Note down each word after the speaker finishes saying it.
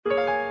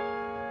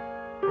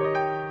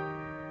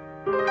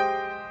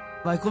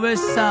Vai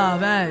começar,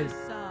 velho.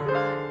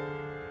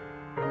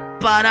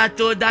 Para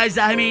todas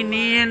as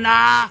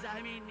meninas,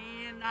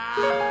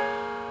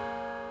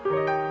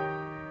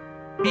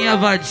 minha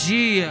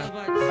vadia,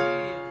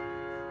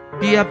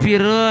 minha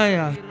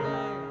piranha,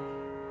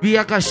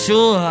 minha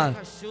cachorra,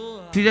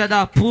 filha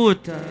da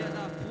puta.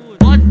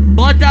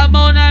 Bota a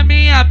mão na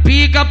minha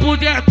pica por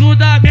dentro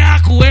da minha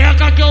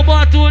cueca, que eu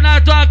boto na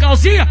tua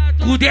calcinha,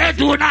 com o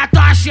dedo na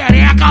tua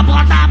xereca.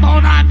 Bota a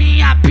mão na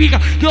minha pica,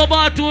 que eu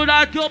boto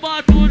na tua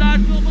xereca,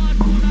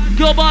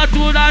 que eu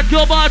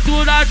boto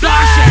na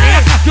tua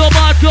xereca, que eu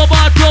boto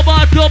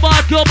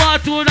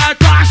na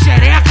tua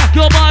xereca, que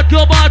eu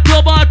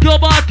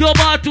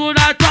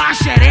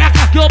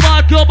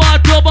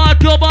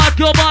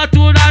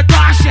boto na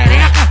tua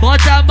xereca.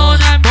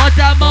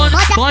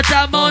 Bota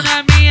a mão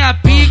na minha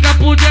pica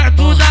por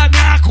dentro da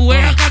minha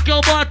cueca, que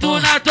eu boto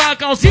na tua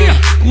calcinha,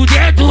 com o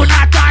dedo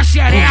na tua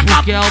xereca.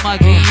 Porque é o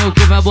Magrinho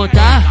que vai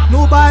botar.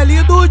 No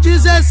baile do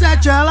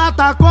 17 ela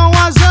tá com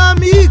as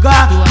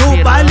amigas.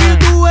 No baile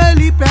do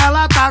Elipe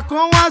ela tá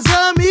com as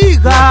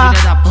amigas.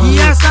 E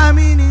essa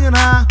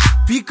menina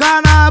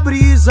fica na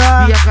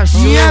brisa.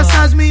 E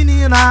essas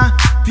meninas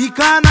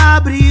fica na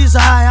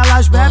brisa.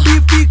 Elas bebem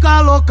e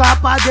fica louca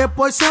pra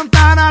depois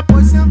sentar na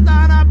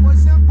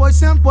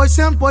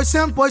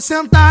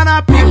sentar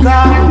na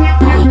pica.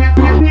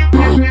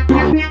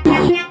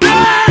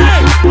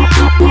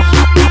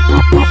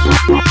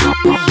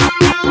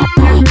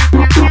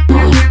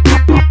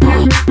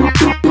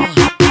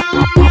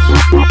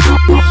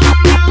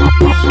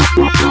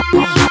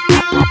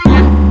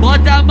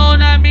 Bota a mão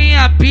na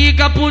minha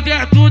pica por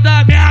dentro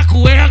da minha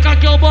cueca,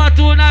 que eu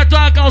boto na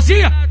tua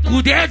calcinha, com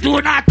o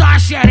dedo na tua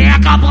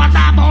xereca. Bota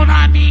a mão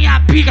na minha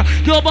pica,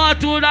 que eu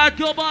boto na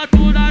tua xereca,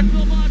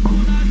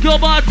 que eu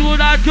boto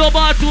na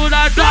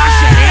tua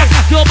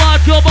xereca, que eu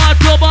boto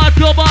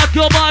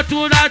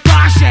na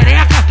tua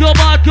xereca,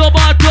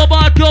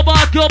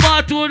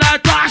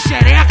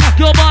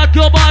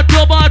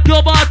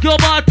 que eu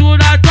boto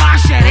na tua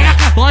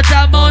xereca.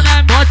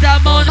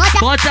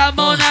 Bota a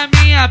mão na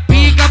minha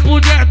pica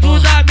por dentro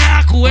da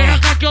minha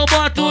cueca, que eu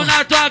boto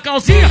na tua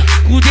calcinha,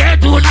 com o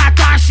dedo na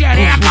tua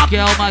xereca. Porque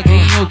é o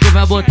Magrinho que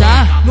vai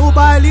botar. No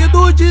baile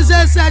do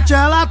 17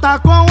 ela tá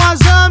com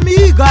as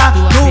amigas.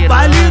 No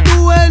baile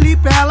do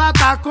Elipe ela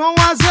tá com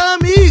as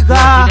amigas.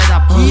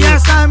 E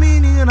essa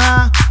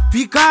menina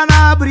fica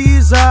na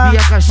brisa.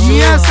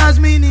 E essas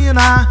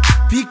meninas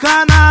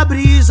fica na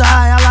brisa.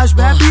 Elas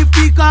bebem e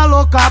fica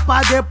louca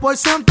pra depois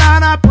sentar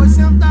na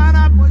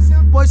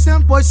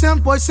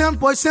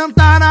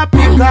sentar na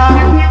pica.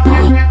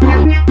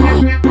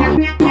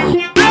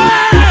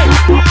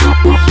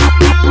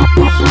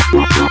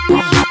 Hey!